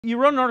You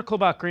wrote an article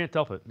about Grant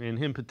Delpit and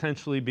him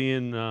potentially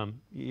being,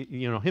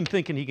 him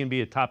thinking he can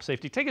be a top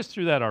safety. Take us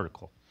through that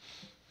article.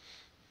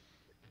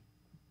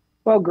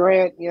 Well,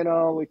 Grant,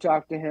 we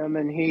talked to him,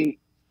 and he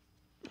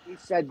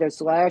said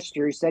this last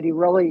year. He said he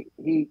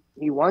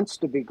wants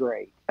to be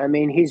great. I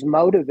mean, he's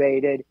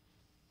motivated,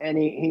 and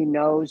he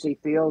knows, he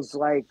feels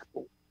like,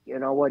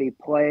 what he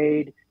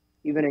played,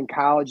 even in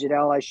college at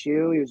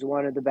LSU, he was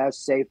one of the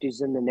best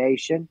safeties in the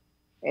nation.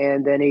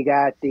 And then he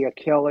got the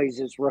Achilles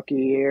his rookie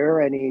year,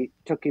 and he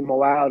took him a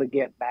while to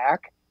get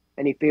back.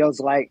 And he feels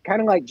like,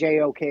 kind of like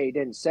JOK, he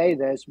didn't say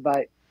this,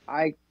 but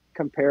I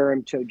compare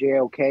him to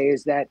JOK,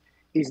 is that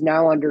he's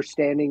now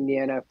understanding the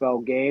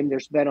NFL game.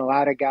 There's been a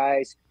lot of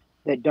guys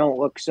that don't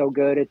look so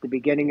good at the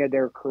beginning of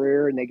their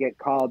career, and they get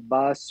called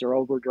busts or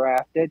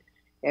overdrafted.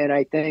 And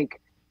I think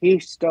he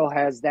still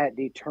has that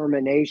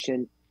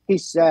determination. He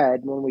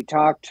said when we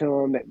talked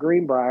to him at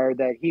Greenbrier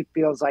that he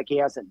feels like he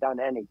hasn't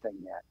done anything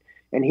yet.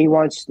 And he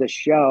wants to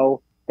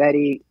show that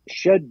he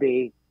should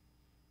be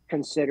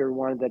considered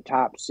one of the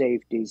top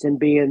safeties and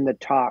be in the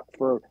talk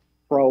for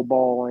Pro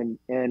Bowl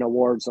and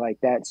awards like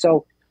that.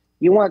 So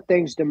you want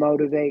things to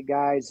motivate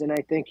guys, and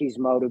I think he's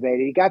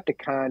motivated. He got the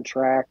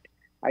contract.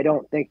 I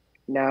don't think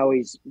now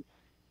he's,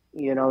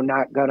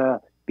 not going to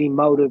be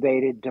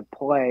motivated to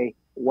play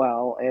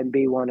well and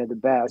be one of the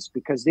best,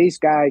 because these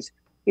guys,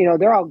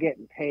 they're all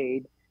getting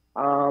paid.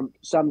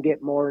 Some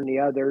get more than the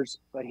others,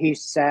 but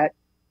he's set.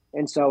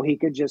 And so he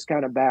could just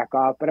kind of back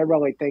off. But I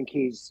really think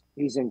he's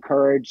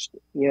encouraged,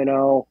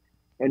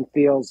 and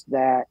feels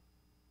that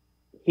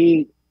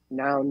he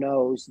now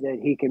knows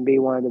that he can be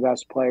one of the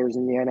best players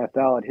in the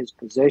NFL at his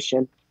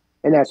position.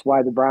 And that's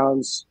why the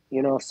Browns,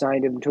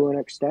 signed him to an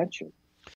extension.